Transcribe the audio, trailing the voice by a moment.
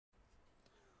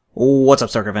What's up,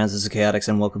 StarCraft fans? This is Chaotix,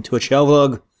 and welcome to a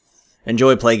ChaoVlog.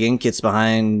 Enjoy Plague Inc. It's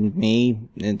behind me.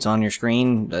 It's on your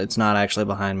screen. It's not actually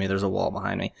behind me. There's a wall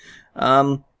behind me.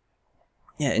 Yeah,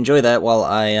 enjoy that while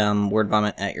I word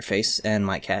vomit at your face and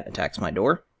my cat attacks my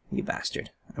door. You bastard.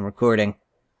 I'm recording.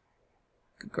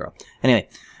 Good girl. Anyway,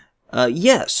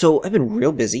 yeah, so I've been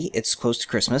real busy. It's close to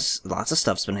Christmas. Lots of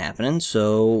stuff's been happening,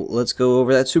 so let's go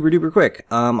over that super duper quick.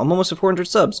 I'm almost at 400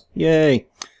 subs. Yay.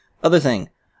 Other thing.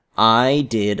 I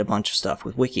did a bunch of stuff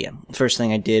with Wikia. The first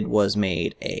thing I did was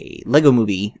made a Lego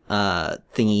movie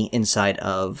thingy inside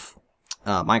of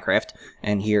Minecraft,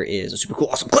 and here is a super cool,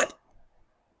 awesome clip!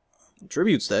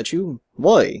 Tribute statue?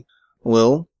 Why?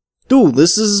 Well, dude,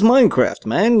 this is Minecraft,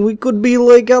 man. We could be,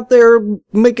 like, out there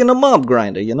making a mob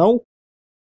grinder, you know?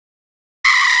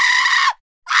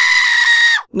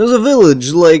 There's a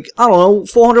village, like, I don't know,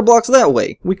 400 blocks that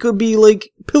way. We could be,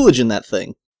 like, pillaging that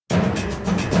thing.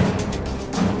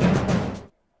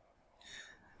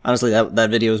 Honestly,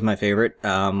 that video is my favorite,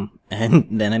 and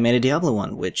then I made a Diablo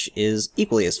one, which is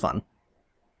equally as fun.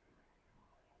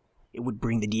 It would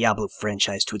bring the Diablo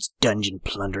franchise to its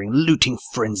dungeon-plundering, looting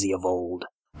frenzy of old.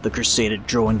 The Crusader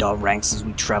joined our ranks as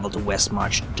we traveled to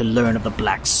Westmarch to learn of the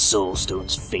Black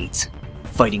Soulstone's fate.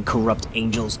 Fighting corrupt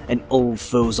angels and old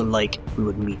foes alike, we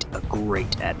would meet a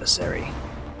great adversary.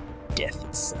 Death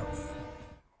itself.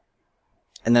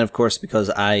 And then, of course,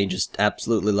 because I just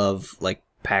absolutely love, like,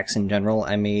 PAX in general,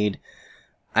 I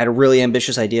had a really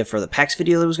ambitious idea for the PAX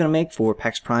video that I was going to make for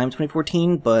PAX Prime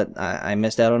 2014, but I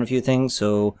missed out on a few things,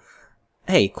 so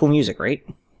hey, cool music, right?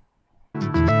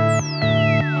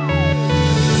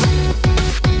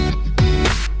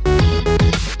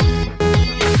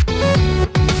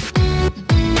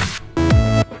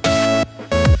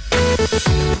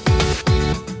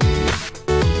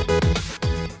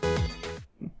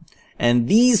 And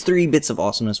these 3 bits of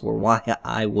awesomeness were why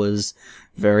I was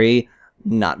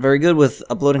not very good with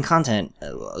uploading content.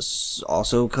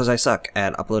 Also because I suck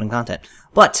at uploading content.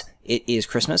 But it is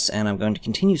Christmas, and I'm going to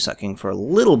continue sucking for a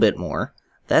little bit more.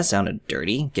 That sounded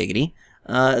dirty, giggity.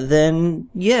 Then,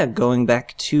 yeah, going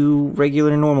back to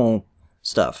regular normal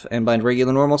stuff. And by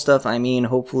regular normal stuff, I mean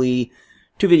hopefully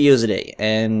 2 videos a day.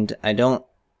 And I don't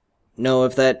know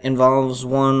if that involves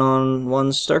one on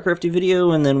one StarCrafty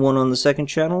video and then one on the second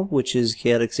channel, which is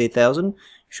Chaotix 8000. You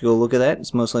should go look at that.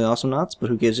 It's mostly awesome knots, but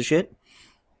who gives a shit?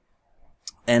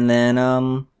 And then,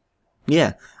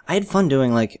 yeah, I had fun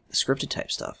doing, like, scripted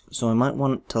type stuff, so I might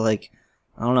want to, like,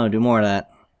 I don't know, do more of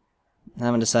that. I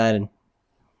haven't decided.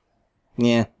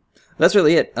 Yeah, that's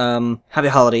really it. Happy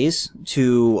holidays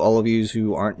to all of you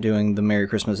who aren't doing the Merry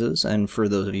Christmases, and for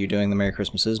those of you doing the Merry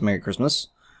Christmases, Merry Christmas.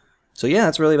 So yeah,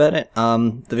 that's really about it.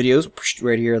 The videos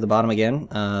right here at the bottom again.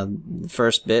 The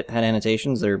first bit had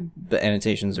annotations. The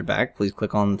annotations are back. Please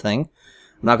click on the thing.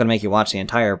 I'm not gonna make you watch the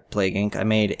entire Plague Inc. I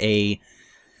made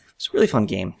it's a really fun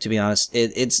game, to be honest.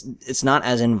 It's not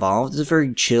as involved. It's a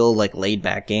very chill, like laid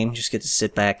back game. You just get to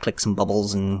sit back, click some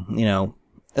bubbles, and you know,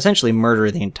 essentially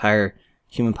murder the entire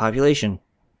human population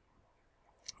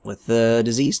with the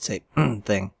disease type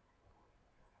thing.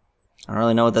 I don't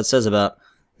really know what that says about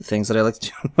the things that I like to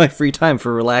do in my free time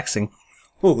for relaxing.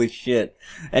 Holy shit.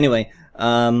 Anyway,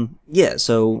 yeah,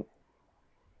 so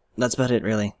that's about it,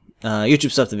 really.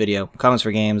 YouTube stuff, the video. Comments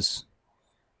for games.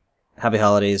 Happy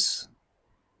holidays.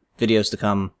 Videos to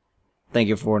come. Thank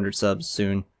you for 400 subs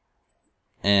soon.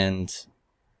 And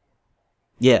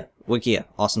yeah, Wikia.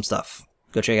 Awesome stuff.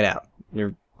 Go check it out.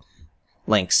 Your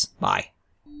links. Bye.